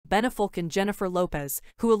Affleck and Jennifer Lopez,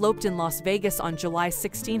 who eloped in Las Vegas on July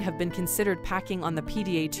 16, have been considered packing on the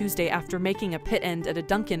PDA Tuesday after making a pit end at a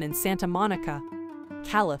Dunkin in Santa Monica,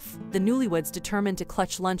 Calif. The newlyweds determined to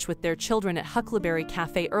clutch lunch with their children at Huckleberry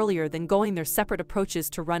Café earlier than going their separate approaches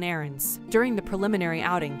to run errands. During the preliminary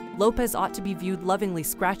outing, Lopez ought to be viewed lovingly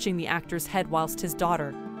scratching the actor's head whilst his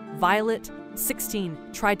daughter, Violet,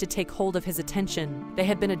 16, tried to take hold of his attention. They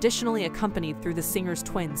had been additionally accompanied through the singer's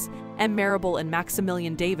twins, M. Maribel and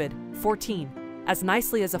Maximilian David, 14, as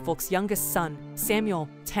nicely as Affleck's youngest son, Samuel,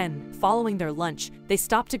 10. Following their lunch, they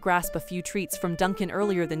stopped to grasp a few treats from Dunkin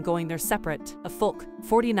earlier than going their separate. Affleck,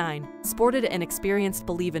 49, sported an experienced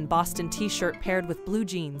Believe in Boston t-shirt paired with blue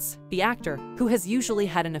jeans. The actor, who has usually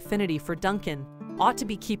had an affinity for Dunkin, ought to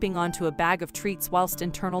be keeping onto a bag of treats whilst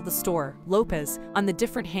internal the store. Lopez, on the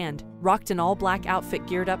different hand, rocked an all-black outfit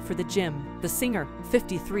geared up for the gym. The singer,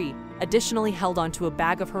 53, additionally held onto a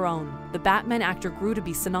bag of her own. The Batman actor grew to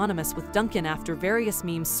be synonymous with Dunkin after various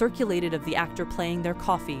memes circulated of the actor playing their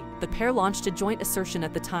coffee. The pair launched a joint assertion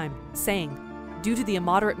at the time, saying, "Due to the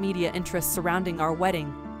immoderate media interest surrounding our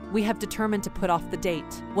wedding, we have determined to put off the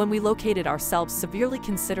date. When we located ourselves severely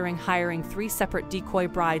considering hiring 3 separate decoy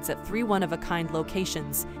brides at 3 one-of-a-kind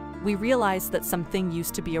locations, we realized that something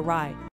used to be awry.